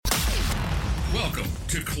Welcome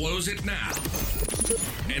to Close It Now,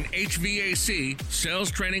 an HVAC sales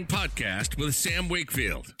training podcast with Sam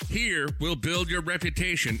Wakefield. Here, we'll build your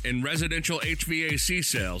reputation in residential HVAC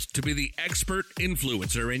sales to be the expert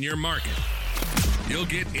influencer in your market. You'll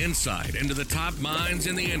get insight into the top minds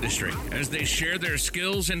in the industry as they share their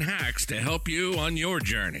skills and hacks to help you on your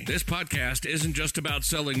journey. This podcast isn't just about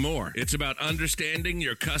selling more. It's about understanding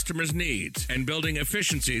your customers' needs and building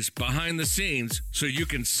efficiencies behind the scenes so you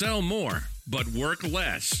can sell more but work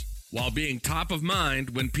less while being top of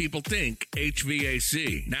mind when people think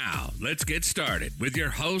HVAC. Now, let's get started with your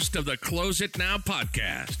host of the Close It Now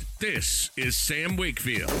podcast. This is Sam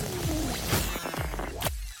Wakefield.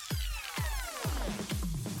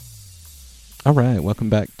 All right, welcome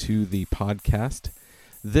back to the podcast.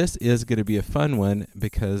 This is going to be a fun one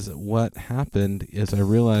because what happened is I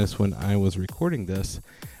realized when I was recording this,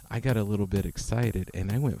 I got a little bit excited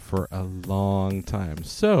and I went for a long time.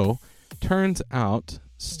 So, turns out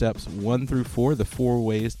steps 1 through 4, the 4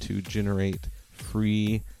 ways to generate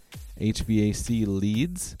free HVAC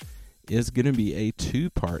leads, is going to be a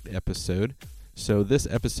 2-part episode. So this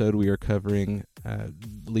episode we are covering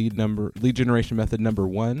lead generation method number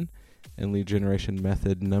 1 and lead generation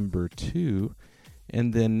method number 2.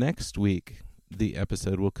 And then next week, the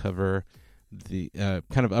episode will cover the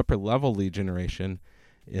kind of upper level lead generation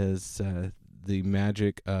is the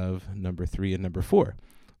magic of number 3 and number 4.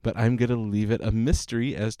 But I'm going to leave it a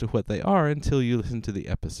mystery as to what they are until you listen to the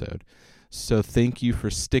episode. So thank you for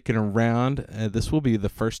sticking around. This will be the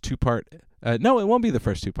first 2-part. No, it won't be the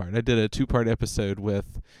first 2-part. I did a 2-part episode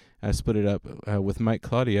I split it up with Mike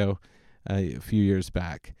Claudio a few years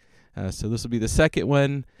back. So this will be the second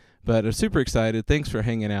one, but I'm super excited. Thanks for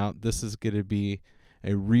hanging out. This is going to be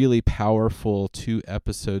a really powerful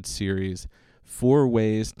 2-episode series, 4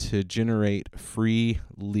 ways to generate free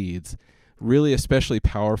leads. Really especially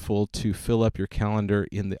powerful to fill up your calendar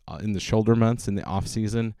in the shoulder months, in the off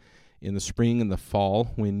season, in the spring and the fall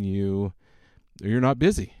when you're not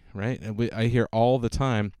busy, right? And I hear all the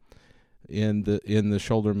time in the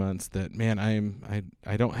shoulder months that, man,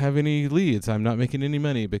 I don't have any leads. I'm not making any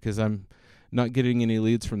money because I'm not getting any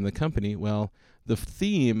leads from the company. Well, the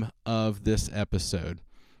theme of this episode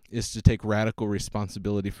is to take radical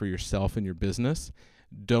responsibility for yourself and your business.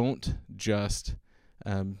 Don't just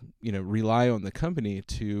rely on the company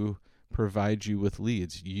to provide you with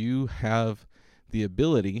leads. You have the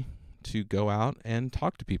ability to go out and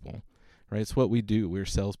talk to people, right? It's what we do. We're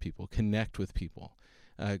salespeople, connect with people.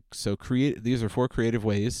 So these are 4 creative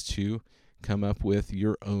ways to come up with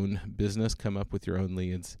your own business, come up with your own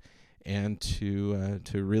leads, and to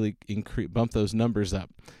really bump those numbers up.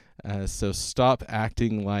 So stop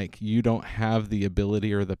acting like you don't have the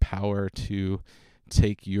ability or the power to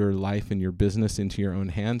take your life and your business into your own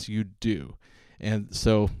hands. You do. And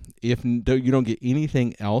so if you don't get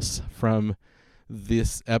anything else from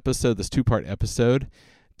this episode, this 2-part episode,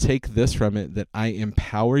 take this from it, that I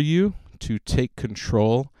empower you to take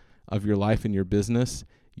control of your life and your business.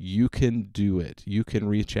 You can do it. You can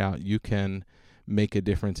reach out. You can make a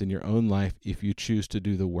difference in your own life if you choose to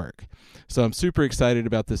do the work. So I'm super excited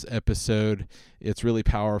about this episode. It's really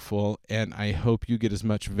powerful, and I hope you get as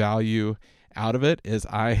much value out of it as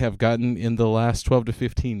I have gotten in the last 12 to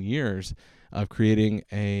 15 years of creating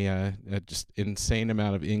a just insane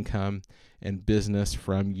amount of income and business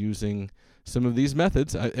from using some of these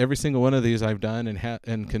methods. Every single one of these I've done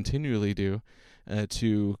and continually do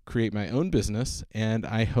to create my own business, and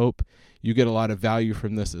I hope you get a lot of value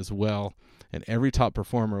from this as well. And every top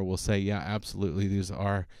performer will say, yeah, absolutely, these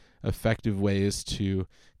are effective ways to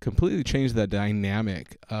completely change the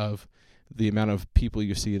dynamic of the amount of people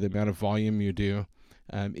you see, the amount of volume you do.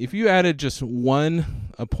 If you added just one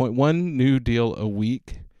new deal a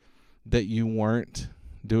week that you weren't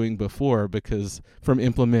doing before because from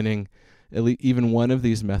implementing at least even one of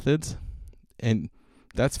these methods, and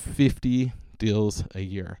that's 50 deals a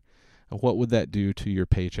year. What would that do to your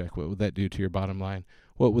paycheck? What would that do to your bottom line?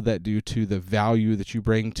 What would that do to the value that you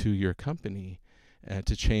bring to your company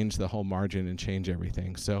to change the whole margin and change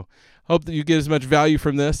everything? So hope that you get as much value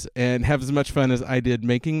from this and have as much fun as I did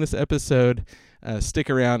making this episode. Stick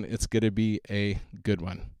around. It's going to be a good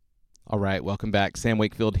one. All right. Welcome back. Sam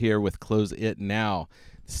Wakefield here with Close It Now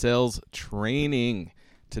Sales Training.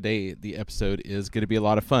 Today, the episode is going to be a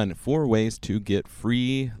lot of fun. 4 ways to get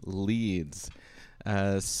free leads.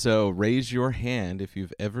 So raise your hand if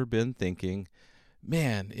you've ever been thinking,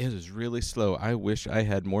 man, it is really slow. I wish I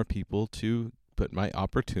had more people to put my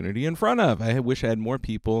opportunity in front of. I wish I had more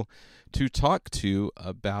people to talk to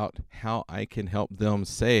about how I can help them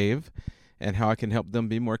save and how I can help them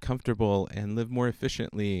be more comfortable and live more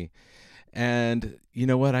efficiently. And you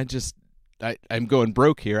know what? I'm going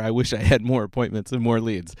broke here. I wish I had more appointments and more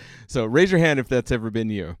leads. So raise your hand if that's ever been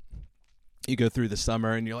you. You go through the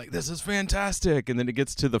summer and you're like, this is fantastic. And then it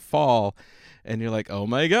gets to the fall and you're like, oh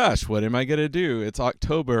my gosh, what am I going to do? It's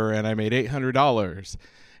October and I made $800.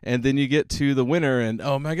 And then you get to the winter and,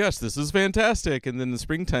 oh my gosh, this is fantastic. And then the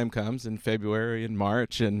springtime comes in February and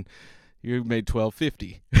March and you made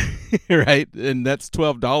 $12.50, right? And that's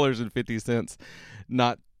 $12.50,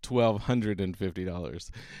 not $1,250.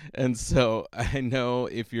 And so I know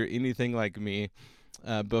if you're anything like me,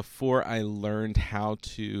 before I learned how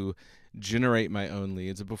to generate my own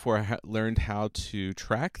leads, before I learned how to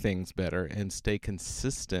track things better and stay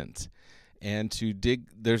consistent and to dig,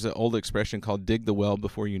 there's an old expression called dig the well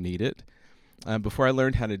before you need it. Before I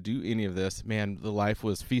learned how to do any of this, man, the life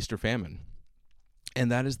was feast or famine.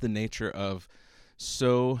 And that is the nature of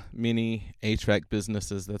so many HVAC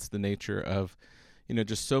businesses. That's the nature of,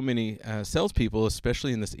 just so many salespeople,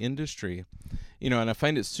 especially in this industry. And I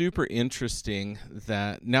find it super interesting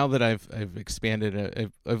that now that I've expanded,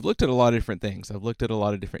 I've looked at a lot of different things. I've looked at a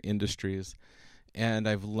lot of different industries, and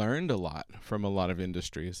I've learned a lot from a lot of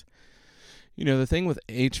industries. The thing with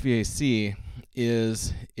HVAC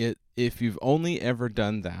is if you've only ever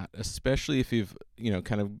done that, especially if you've,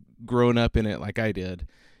 kind of grown up in it like I did,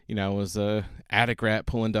 I was a attic rat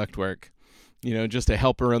pulling ductwork, just a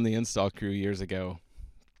helper on the install crew years ago.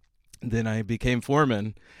 Then I became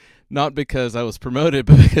foreman, not because I was promoted,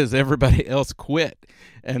 but because everybody else quit.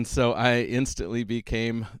 And so I instantly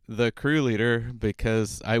became the crew leader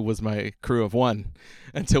because I was my crew of one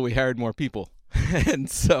until we hired more people. And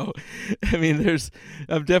so,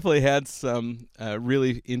 I've definitely had some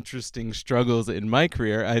really interesting struggles in my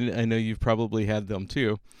career. I know you've probably had them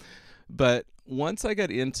too. But once I got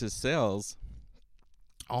into sales,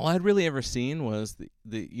 all I'd really ever seen was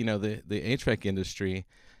the HVAC industry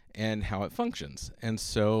and how it functions. And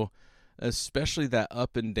so, especially that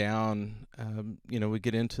up and down, we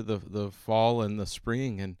get into the fall and the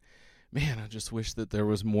spring, and man, I just wish that there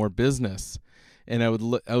was more business. And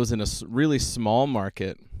I was in a really small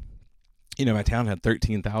market. My town had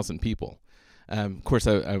 13,000 people. Of course,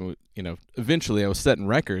 I eventually I was setting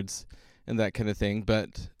records and that kind of thing.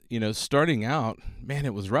 But, starting out, man,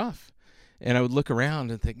 it was rough. And I would look around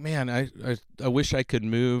and think, man, I wish I could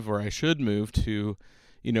move, or I should move to,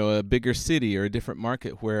 a bigger city or a different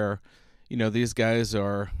market where, these guys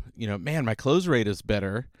are, man, my close rate is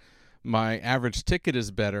better. My average ticket is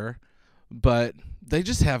better. But they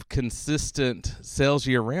just have consistent sales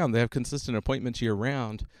year round. They have consistent appointments year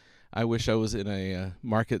round. I wish I was in a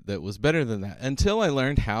market that was better than that, until I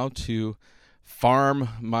learned how to farm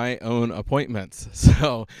my own appointments.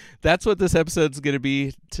 So that's what this episode is going to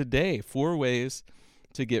be today. 4 ways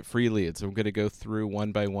to get free leads. I'm going to go through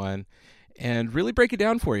one by one and really break it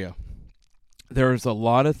down for you. There's a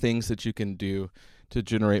lot of things that you can do to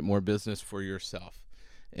generate more business for yourself.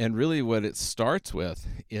 And really what it starts with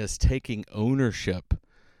is taking ownership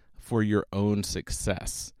for your own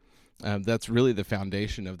success. That's really the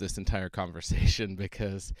foundation of this entire conversation,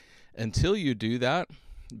 because until you do that,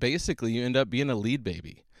 basically you end up being a lead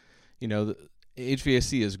baby. The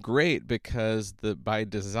HVAC is great because by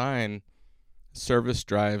design, service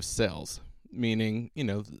drives sales, meaning,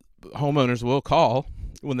 homeowners will call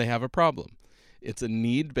when they have a problem. It's a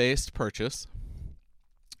need-based purchase.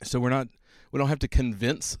 So we don't have to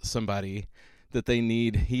convince somebody that they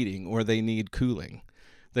need heating or they need cooling.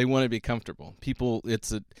 They want to be comfortable. People,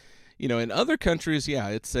 in other countries, yeah,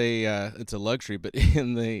 it's a luxury, but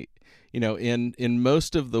in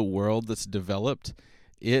most of the world that's developed,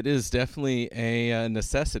 it is definitely a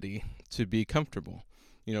necessity to be comfortable.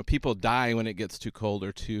 People die when it gets too cold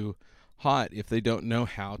or too hot if they don't know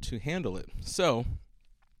how to handle it. So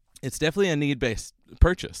it's definitely a need-based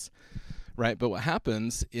purchase, right? But what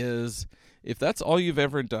happens is, if that's all you've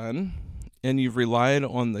ever done and you've relied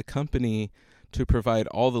on the company to provide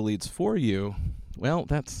all the leads for you, well,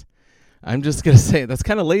 I'm just going to say that's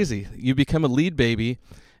kind of lazy. You become a lead baby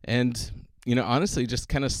and, honestly, just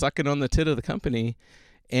kind of sucking on the tit of the company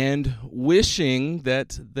and wishing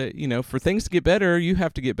that for things to get better, you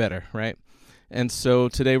have to get better, right? And so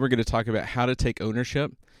today we're going to talk about how to take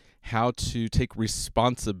ownership, how to take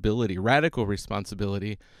responsibility, radical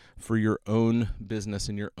responsibility for your own business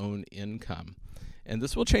and your own income. And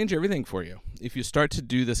this will change everything for you. If you start to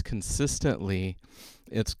do this consistently,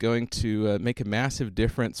 it's going to make a massive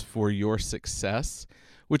difference for your success,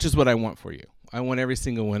 which is what I want for you. I want every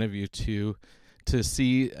single one of you to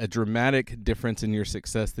see a dramatic difference in your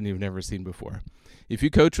success than you've never seen before. If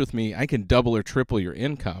you coach with me, I can double or triple your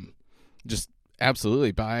income, just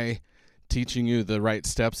absolutely, by teaching you the right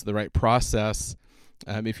steps, the right process,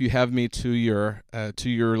 If you have me to your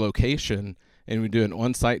location and we do an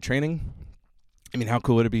on-site training, I mean, how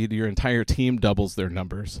cool would it be? Your entire team doubles their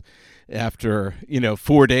numbers after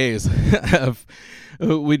 4 days of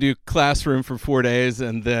we do classroom for 4 days,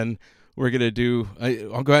 and then we're gonna do.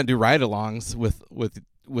 I'll go out and do ride-alongs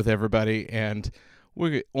with everybody, and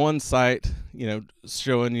we're on site,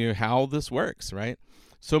 showing you how this works, right?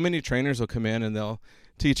 So many trainers will come in and they'll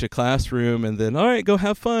teach a classroom, and then, all right, go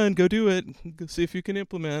have fun, go do it, go see if you can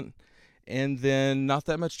implement, and then not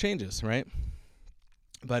that much changes, right?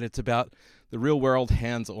 But it's about the real world,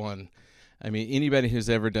 hands-on. I mean, anybody who's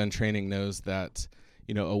ever done training knows that,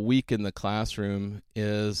 a week in the classroom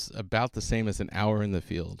is about the same as an hour in the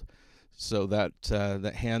field. So that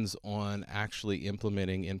hands-on, actually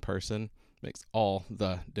implementing in person makes all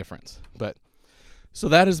the difference. But so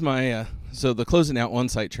that is my so the closing out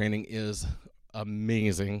on-site training is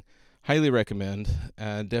amazing. Highly recommend.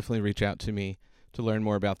 Definitely reach out to me to learn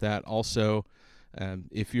more about that. Also,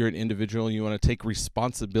 if you're an individual and you want to take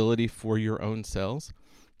responsibility for your own sales,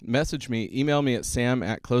 message me, email me at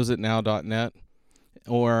sam@closeitnow.net,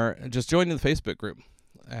 or just join the Facebook group.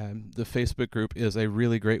 The Facebook group is a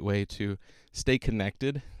really great way to stay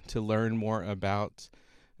connected, to learn more about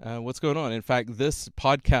what's going on. In fact, this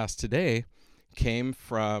podcast today came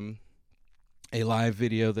from a live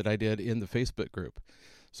video that I did in the Facebook group.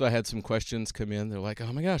 So I had some questions come in. They're like,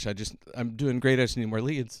 oh my gosh, I'm doing great. I just need more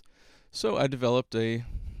leads. So I developed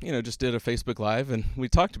just did a Facebook Live, and we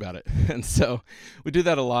talked about it. And so we do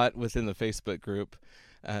that a lot within the Facebook group.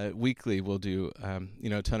 Weekly, we'll do,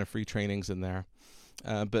 a ton of free trainings in there.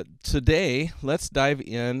 But today, let's dive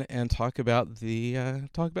in and talk about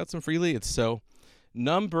some free leads. So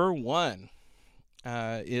number one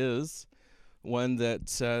is one that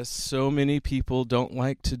so many people don't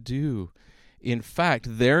like to do. In fact,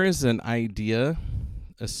 there is an idea,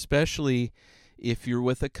 especially if you're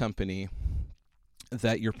with a company,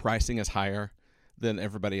 that your pricing is higher than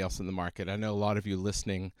everybody else in the market. I know a lot of you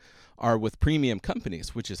listening are with premium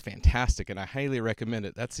companies, which is fantastic, and I highly recommend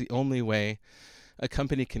it. That's the only way a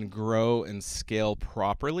company can grow and scale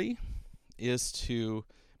properly, is to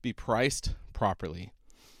be priced properly.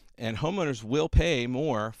 And homeowners will pay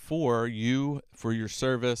more for you, for your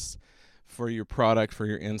service, for your product, for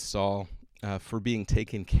your install, for being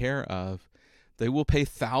taken care of. They will pay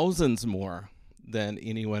thousands more than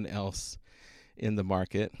anyone else in the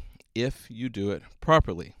market if you do it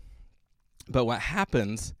properly. But what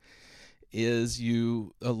happens is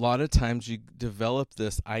a lot of times you develop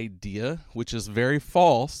this idea, which is very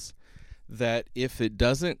false, that if it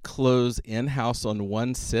doesn't close in-house on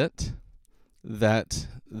one sit, that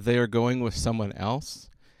they are going with someone else,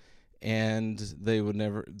 and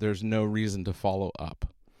there's no reason to follow up.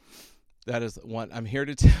 That is I'm here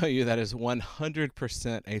to tell you that is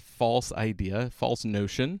 100% a false idea, false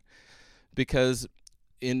notion, because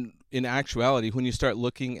in actuality, when you start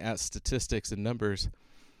looking at statistics and numbers,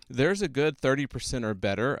 there's a good 30% or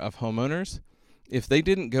better of homeowners. If they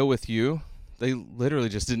didn't go with you, they literally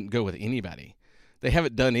just didn't go with anybody. They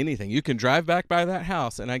haven't done anything. You can drive back by that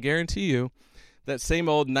house, and I guarantee you that same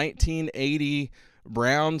old 1980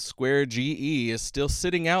 brown square GE is still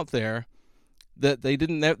sitting out there that they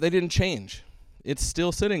didn't change. It's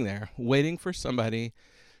still sitting there waiting for somebody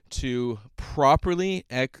to properly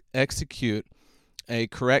execute a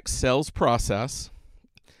correct sales process.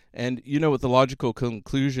 And you know what the logical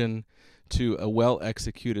conclusion to a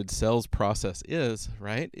well-executed sales process is,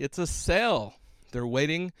 right? It's a sale. They're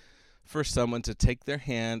waiting for someone to take their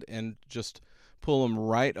hand and just pull them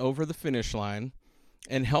right over the finish line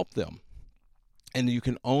and help them. And you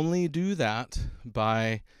can only do that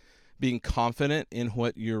by being confident in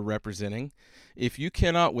what you're representing. If you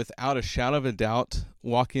cannot, without a shadow of a doubt,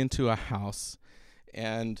 walk into a house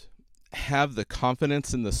and have the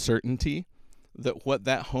confidence and the certainty that what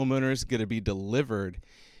that homeowner is going to be delivered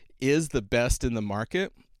is the best in the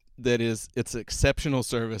market, that is, it's exceptional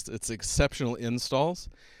service, it's exceptional installs,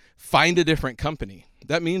 find a different company.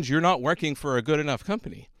 That means you're not working for a good enough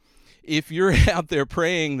company. If you're out there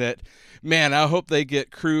praying that, man, I hope they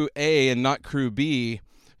get crew A and not crew B,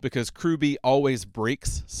 because crew B always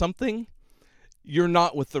breaks something, you're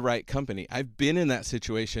not with the right company. I've been in that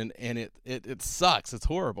situation, and it sucks. It's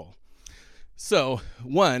horrible. So,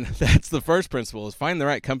 one, that's the first principle, is find the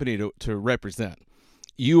right company to represent.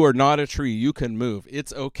 You are not a tree. You can move.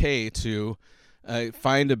 It's okay to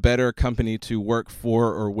find a better company to work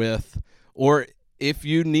for or with, or if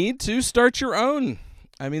you need to, start your own.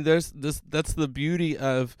 I mean, that's the beauty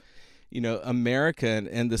of, America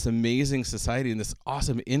and this amazing society and this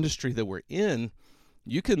awesome industry that we're in.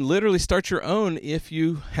 You can literally start your own if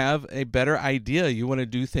you have a better idea. You want to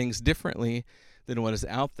do things differently than what is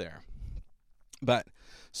out there. But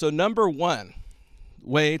so number one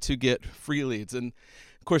way to get free leads, and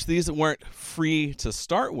of course these weren't free to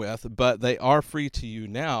start with, but they are free to you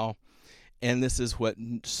now. And this is what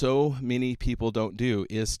so many people don't do,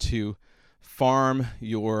 is to farm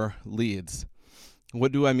your leads.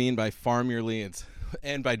 What do I mean by farm your leads?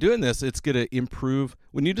 And by doing this, it's going to improve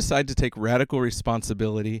when you decide to take radical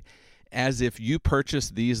responsibility as if you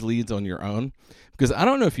purchased these leads on your own. Because I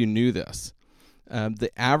don't know if you knew this. The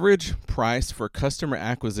average price for customer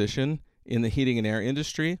acquisition in the heating and air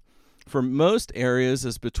industry for most areas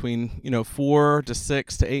is between $400 to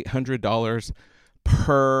 $600 to $800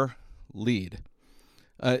 per lead.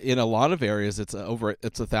 In a lot of areas, it's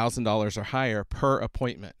 $1,000 or higher per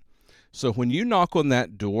appointment. So when you knock on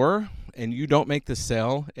that door and you don't make the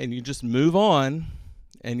sale and you just move on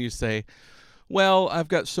and you say, well, I've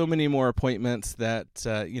got so many more appointments that,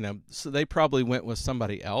 so they probably went with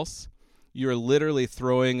somebody else. You're literally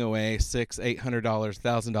throwing away $600, $800,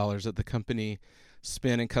 $1,000 that the company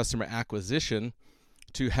spent in customer acquisition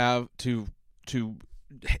to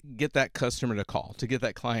get that customer to call, to get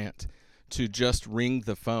that client to just ring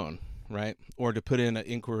the phone, right? Or to put in an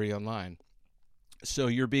inquiry online. So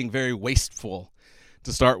you're being very wasteful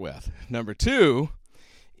to start with. Number two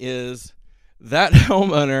is that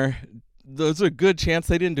homeowner, there's a good chance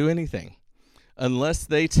they didn't do anything. Unless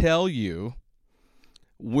they tell you,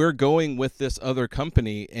 we're going with this other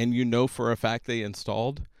company, and you know for a fact they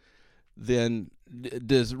installed, then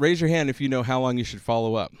raise your hand if you know how long you should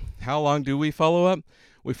follow up. How long do we follow up?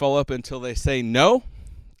 We follow up until they say no,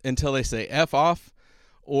 until they say F off,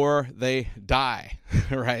 or they die,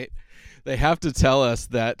 right? They have to tell us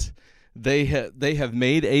that they have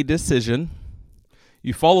made a decision.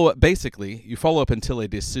 You follow up until a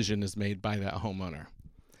decision is made by that homeowner.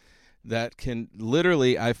 That can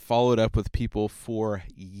literally, I've followed up with people for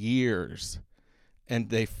years, and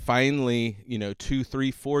they finally, 2,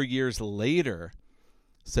 3, 4 years later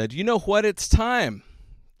said, you know what, it's time.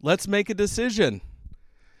 Let's make a decision.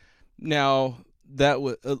 Now, that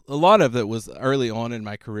was a lot of it was early on in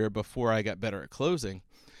my career before I got better at closing,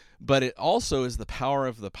 but it also is the power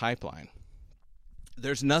of the pipeline.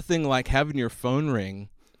 There's nothing like having your phone ring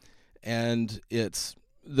and it's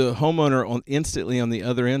the homeowner instantly on the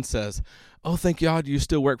other end says, oh, thank God you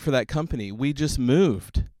still work for that company. We just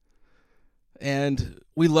moved. And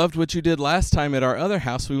we loved what you did last time at our other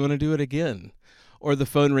house. We want to do it again. Or the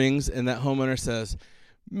phone rings and that homeowner says,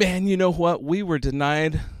 man, you know what? We were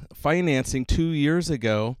denied financing 2 years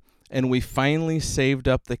ago and we finally saved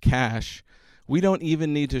up the cash. We don't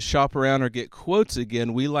even need to shop around or get quotes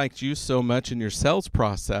again. We liked you so much in your sales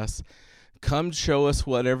process. Come show us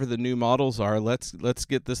whatever the new models are. Let's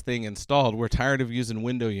get this thing installed. We're tired of using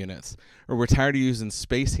window units, or we're tired of using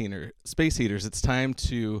space heaters. It's time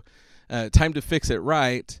to fix it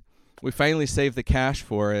right. We finally saved the cash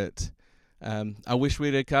for it. I wish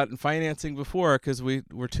we'd have gotten financing before because we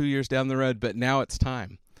were 2 years down the road, but now it's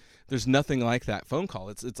time. There's nothing like that phone call.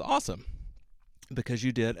 It's awesome because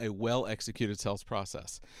you did a well-executed sales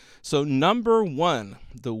process. So number one,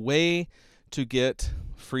 the way to get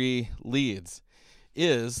free leads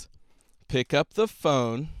is pick up the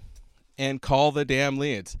phone and call the damn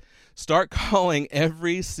leads. Start calling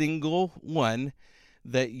every single one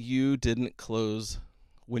that you didn't close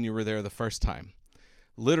when you were there the first time.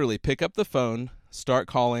 Literally pick up the phone, start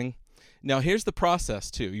calling. Now here's the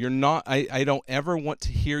process too. I don't ever want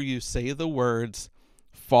to hear you say the words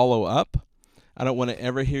follow up. I don't want to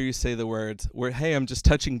ever hear you say the words hey, I'm just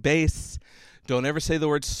touching base. Don't ever say the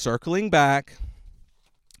words circling back.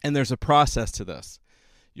 And there's a process to this.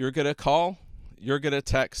 You're going to call, you're going to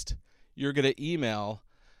text, you're going to email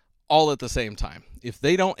all at the same time. If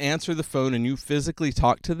they don't answer the phone and you physically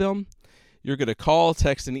talk to them, you're going to call,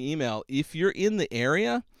 text, and email. If you're in the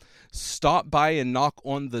area, stop by and knock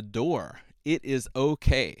on the door. It is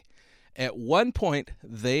okay. At one point,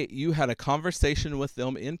 you had a conversation with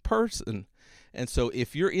them in person. And so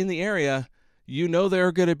if you're in the area, you know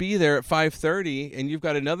they're going to be there at 5:30 and you've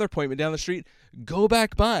got another appointment down the street, go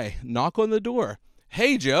back by, knock on the door.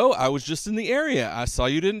 Hey, Joe, I was just in the area. I saw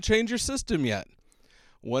you didn't change your system yet.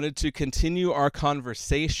 Wanted to continue our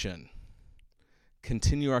conversation.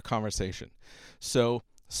 So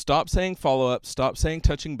stop saying follow-up, stop saying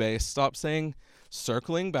touching base, stop saying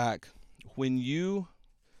circling back. When you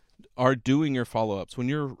are doing your follow-ups, when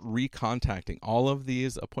you're recontacting all of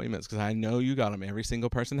these appointments, because I know you got them, every single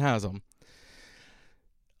person has them,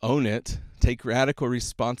 own it, take radical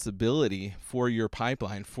responsibility for your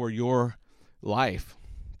pipeline, for your life.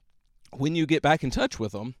 When you get back in touch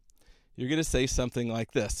with them, you're going to say something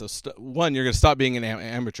like this. So one, you're going to stop being an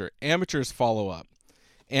amateur. Amateurs follow up.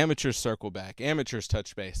 Amateurs circle back. Amateurs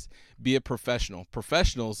touch base. Be a professional.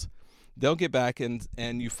 Professionals, they'll get back and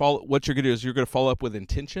you follow. What you're going to do is you're going to follow up with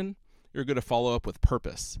intention. You're going to follow up with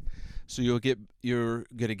purpose. So you're going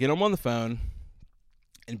to get them on the phone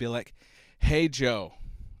and be like, "Hey, Joe,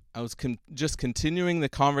 I was just continuing the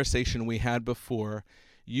conversation we had before.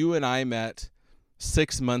 You and I met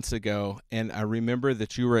 6 months ago, and I remember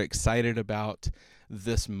that you were excited about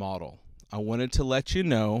this model. I wanted to let you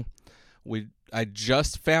know I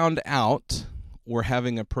just found out we're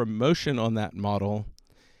having a promotion on that model,"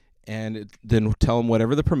 and then tell them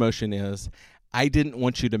whatever the promotion is. I didn't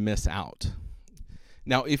want you to miss out.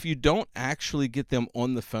 Now, if you don't actually get them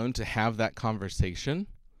on the phone to have that conversation,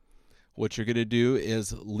 what you're going to do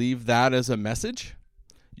is leave that as a message.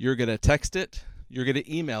 You're going to text it. You're going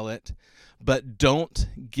to email it, but don't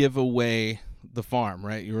give away the farm,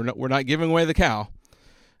 right? We're not giving away the cow.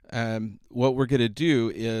 What we're going to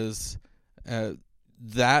do is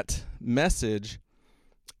that message,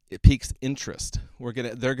 it piques interest.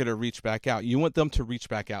 They're going to reach back out. You want them to reach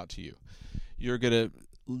back out to you. You're going to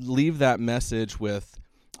leave that message with,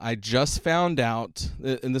 "I just found out,"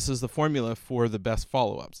 and this is the formula for the best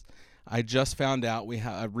follow-ups. "I just found out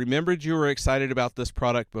I remembered you were excited about this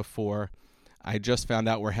product before. I just found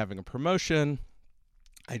out we're having a promotion.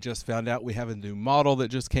 I just found out we have a new model that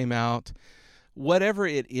just came out." Whatever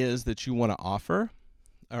it is that you want to offer.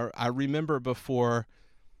 Or I remember before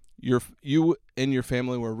you and your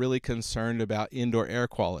family were really concerned about indoor air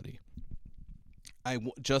quality. I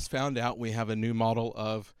just found out we have a new model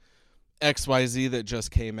of XYZ that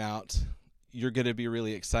just came out. You're going to be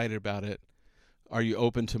really excited about it. Are you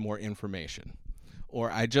open to more information?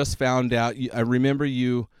 Or I just found out, I remember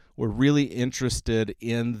you were really interested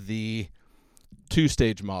in the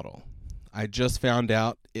 2-stage model. I just found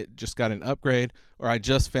out it just got an upgrade, or I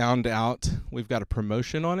just found out we've got a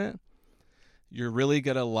promotion on it. You're really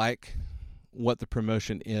going to like what the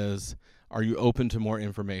promotion is. Are you open to more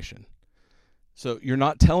information? So you're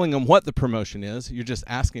not telling them what the promotion is. You're just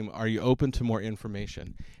asking them, are you open to more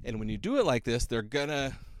information? And when you do it like this, they're going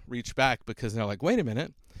to reach back because they're like, wait a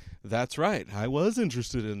minute, that's right. I was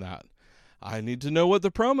interested in that. I need to know what the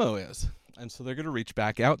promo is. And so they're going to reach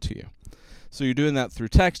back out to you. So you're doing that through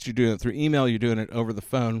text, you're doing it through email, you're doing it over the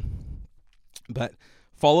phone. But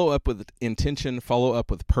follow up with intention, follow up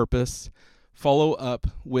with purpose, follow up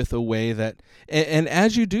with a way that, and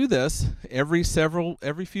as you do this, every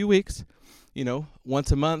few weeks,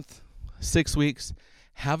 once a month, 6 weeks,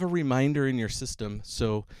 have a reminder in your system.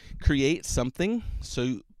 So create something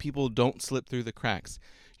so people don't slip through the cracks.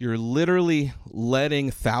 You're literally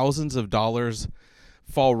letting thousands of dollars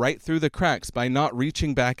fall right through the cracks by not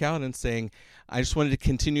reaching back out and saying, "I just wanted to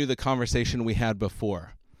continue the conversation we had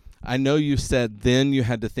before. I know you said then you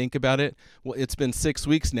had to think about it. Well, it's been 6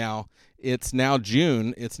 weeks now. It's now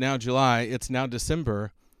June. It's now July. It's now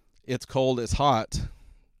December. It's cold. It's hot.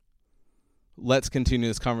 Let's continue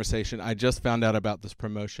this conversation. I just found out about this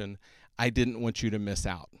promotion. I didn't want you to miss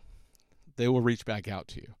out." They will reach back out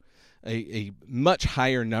to you. A much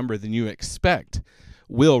higher number than you expect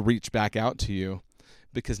will reach back out to you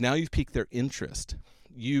because now you've piqued their interest.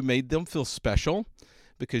 You made them feel special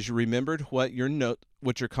because you remembered what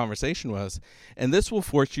your conversation was. And this will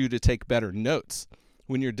force you to take better notes.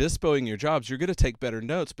 When you're dispoing your jobs, you're going to take better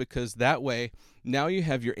notes because that way now you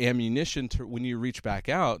have your ammunition to, when you reach back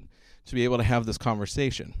out, to be able to have this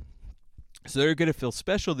conversation. So they're going to feel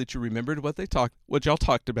special that you remembered what y'all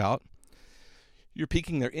talked about. You're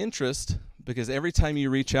piquing their interest because every time you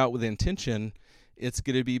reach out with intention, it's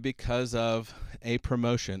going to be because of a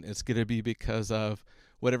promotion. It's going to be because of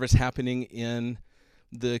whatever's happening in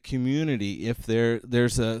the community. If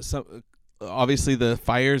there's obviously the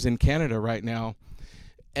fires in Canada right now,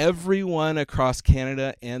 everyone across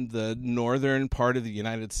Canada and the northern part of the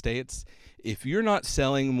United States, if you're not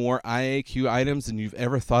selling more IAQ items than you've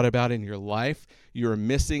ever thought about in your life, you're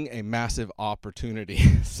missing a massive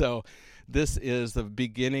opportunity. So this is the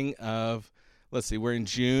beginning of, we're in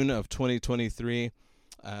June of 2023.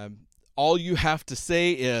 All you have to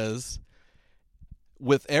say is,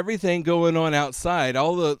 with everything going on outside,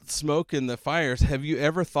 all the smoke and the fires, have you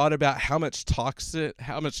ever thought about how much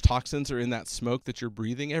toxins are in that smoke that you're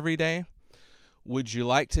breathing every day? Would you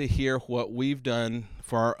like to hear what we've done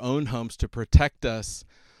for our own homes to protect us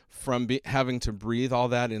from having to breathe all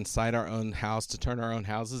that inside our own house, to turn our own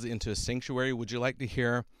houses into a sanctuary? Would you like to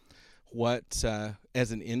hear what,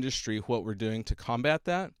 as an industry, what we're doing to combat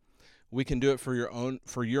that? We can do it for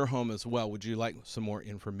your home as well. Would you like some more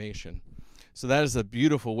information? So that is a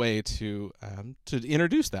beautiful way to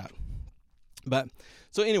introduce that. But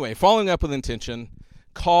so anyway, following up with intention,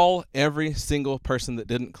 call every single person that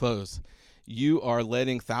didn't close. you are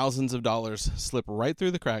letting thousands of dollars slip right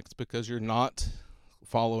through the cracks because you're not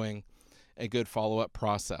following a good follow-up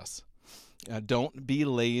process. Don't be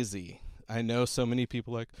lazy. I know so many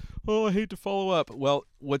people like, oh, I hate to follow up. Well,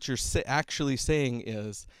 what you're actually saying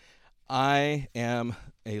is, I am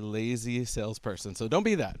a lazy salesperson. So don't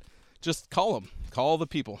be that. Just call them. Call the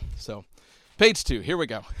people. So page 2, here we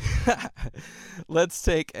go. Let's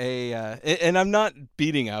take and I'm not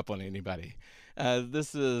beating up on anybody.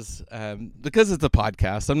 This is, because it's a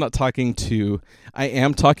podcast, I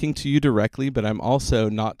am talking to you directly, but I'm also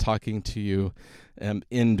not talking to you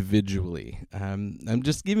individually. I'm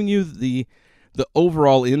just giving you the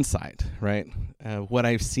overall insight, right? What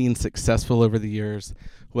I've seen successful over the years,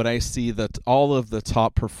 what I see that all of the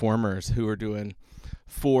top performers who are doing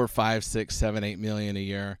 4, 5, 6, 7, 8 million a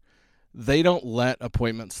year, they don't let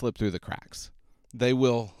appointments slip through the cracks. They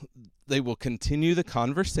will continue the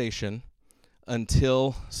conversation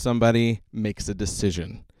until somebody makes a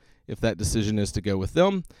decision. If that decision is to go with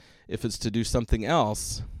them, if it's to do something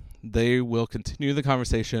else, they will continue the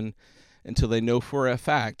conversation until they know for a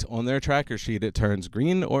fact on their tracker sheet it turns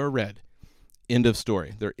green or red. End of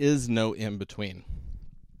story. There is no in between.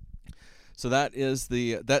 So that is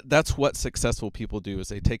that's what successful people do, is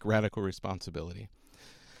they take radical responsibility.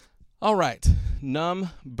 All right,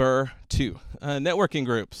 number 2, networking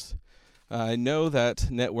groups. I know that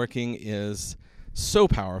networking is so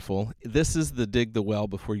powerful. This is the dig the well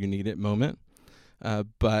before you need it moment.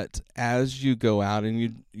 But as you go out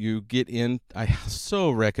and you get in, I so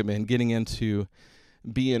recommend getting into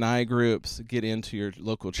B&I groups, get into your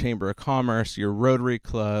local Chamber of Commerce, your Rotary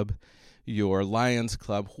Club, your Lions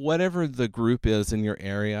Club, whatever the group is in your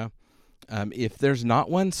area. If there's not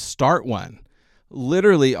one, start one.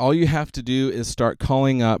 Literally, all you have to do is start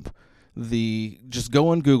calling up just go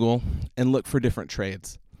on Google and look for different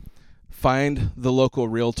trades. Find the local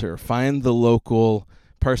realtor, find the local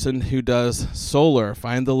person who does solar,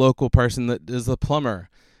 find the local person that is a plumber,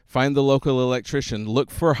 find the local electrician,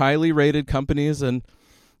 look for highly rated companies and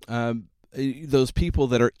those people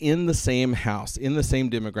that are in the same house, in the same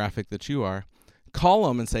demographic that you are. Call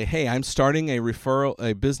them and say, hey, I'm starting a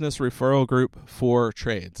business referral group for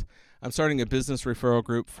trades. I'm starting a business referral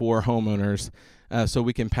group for homeowners so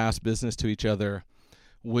we can pass business to each other.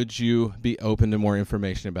 Would you be open to more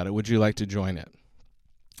information about it? Would you like to join it?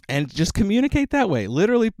 And just communicate that way.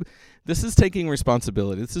 Literally, this is taking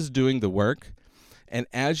responsibility. This is doing the work. And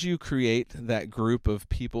as you create that group of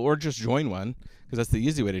people, or just join one, because that's the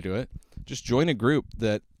easy way to do it, just join a group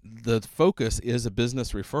that the focus is a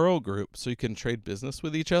business referral group so you can trade business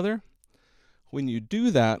with each other. When you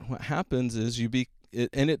do that, what happens is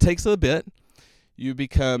and it takes a bit, you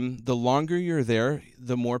become, the longer you're there,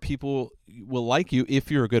 the more people will like you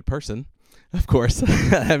if you're a good person. Of course.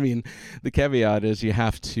 I mean, the caveat is you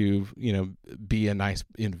have to, be a nice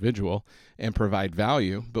individual and provide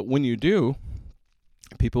value. But when you do,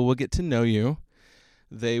 people will get to know you.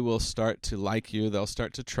 They will start to like you. They'll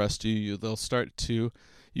start to trust you.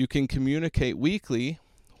 You can communicate weekly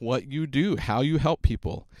what you do, how you help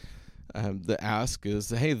people. The ask is,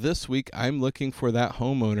 hey, this week I'm looking for that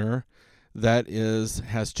homeowner that has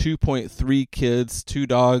 2.3 kids, 2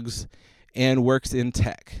 dogs, and works in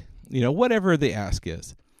tech. Whatever the ask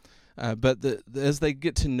is. But as they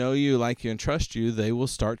get to know you, like you, and trust you, they will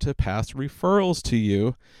start to pass referrals to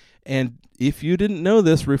you. And if you didn't know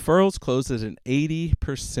this, referrals close at an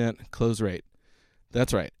 80% close rate.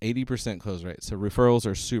 That's right, 80% close rate. So referrals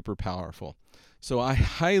are super powerful. So I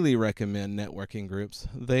highly recommend networking groups.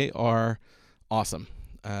 They are awesome.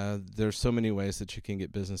 There's so many ways that you can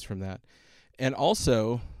get business from that. And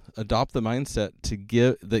also adopt the mindset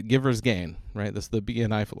that givers gain, right? That's the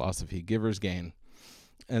B&I philosophy, givers gain.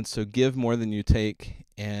 And so give more than you take,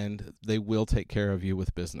 and they will take care of you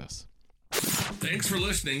with business. Thanks for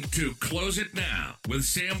listening to Close It Now with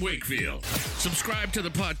Sam Wakefield. Subscribe to the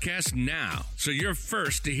podcast now so you're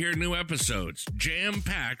first to hear new episodes,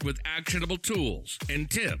 jam-packed with actionable tools and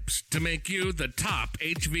tips to make you the top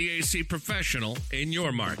HVAC professional in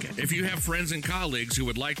your market. If you have friends and colleagues who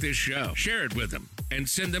would like this show, share it with them and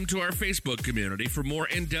send them to our Facebook community for more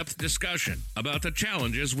in-depth discussion about the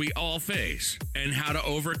challenges we all face and how to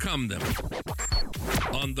overcome them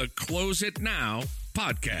on the Close It Now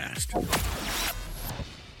podcast.